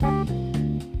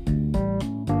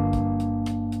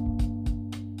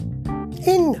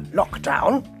In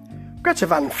lockdown, Greta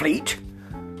Van Fleet,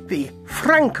 the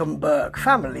Frankenberg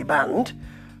family band,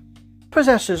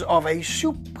 possessors of a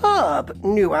superb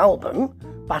new album,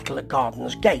 Battle at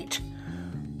Garden's Gate,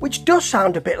 which does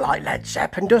sound a bit like Led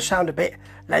Zepp and does sound a bit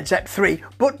Led Zepp 3,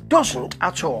 but doesn't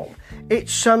at all.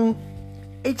 It's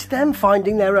them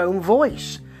finding their own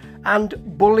voice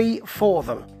and bully for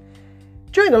them.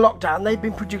 During the lockdown, they've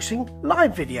been producing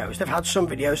live videos. They've had some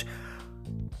videos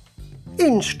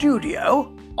in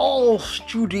studio, all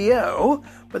studio,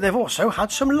 but they've also had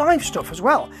some live stuff as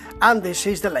well. And this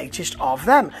is the latest of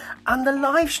them. And the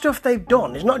live stuff they've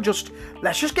done is not just,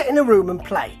 let's just get in a room and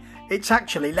play. It's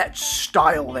actually, let's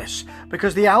style this.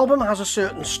 Because the album has a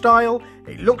certain style,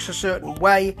 it looks a certain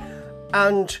way,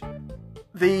 and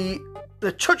the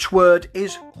touchword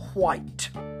is white.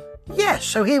 Yes,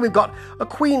 so here we've got a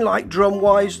Queen-like drum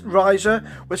riser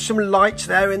with some lights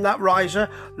there in that riser,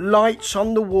 lights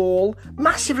on the wall,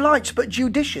 massive lights but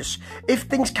judicious, if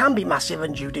things can be massive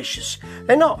and judicious.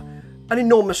 They're not an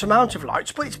enormous amount of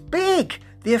lights, but it's big,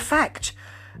 the effect.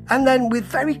 And then with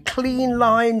very clean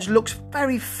lines, looks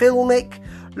very filmic,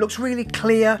 looks really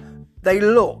clear. They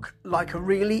look like a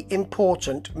really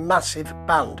important, massive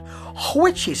band,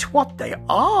 which is what they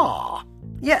are.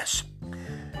 Yes.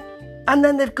 And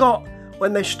then they've got,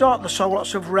 when they start the song,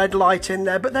 lots of red light in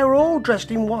there, but they're all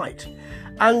dressed in white.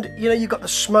 And, you know, you've got the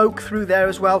smoke through there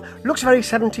as well. Looks very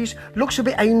 70s, looks a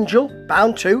bit Angel,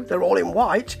 bound to, they're all in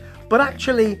white. But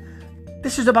actually,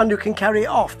 this is a band who can carry it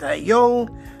off. They're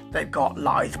young, they've got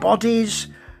lithe bodies,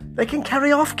 they can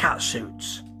carry off cat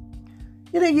suits.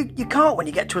 You know, you can't when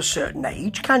you get to a certain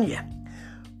age, can you?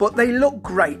 But they look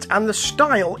great, and the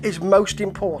style is most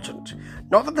important.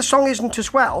 Not that the song isn't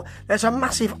as well, there's a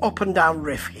massive up and down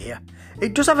riff here.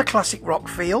 It does have a classic rock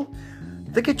feel.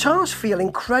 The guitars feel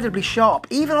incredibly sharp,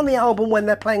 even on the album when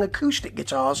they're playing acoustic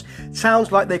guitars, it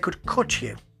sounds like they could cut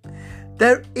you.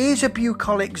 There is a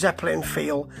bucolic Zeppelin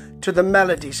feel to the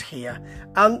melodies here,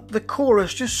 and the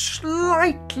chorus just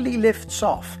slightly lifts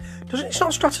off. It's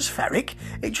not stratospheric,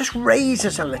 it just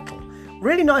raises a little.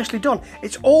 Really nicely done.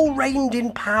 It's all reined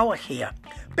in power here.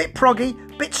 Bit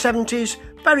proggy, bit 70s,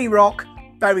 very rock,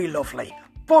 very lovely.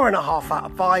 4.5 out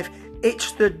of 5.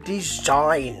 It's the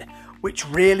design which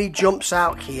really jumps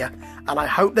out here, and I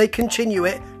hope they continue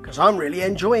it because I'm really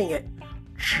enjoying it.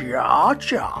 Cha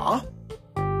cha.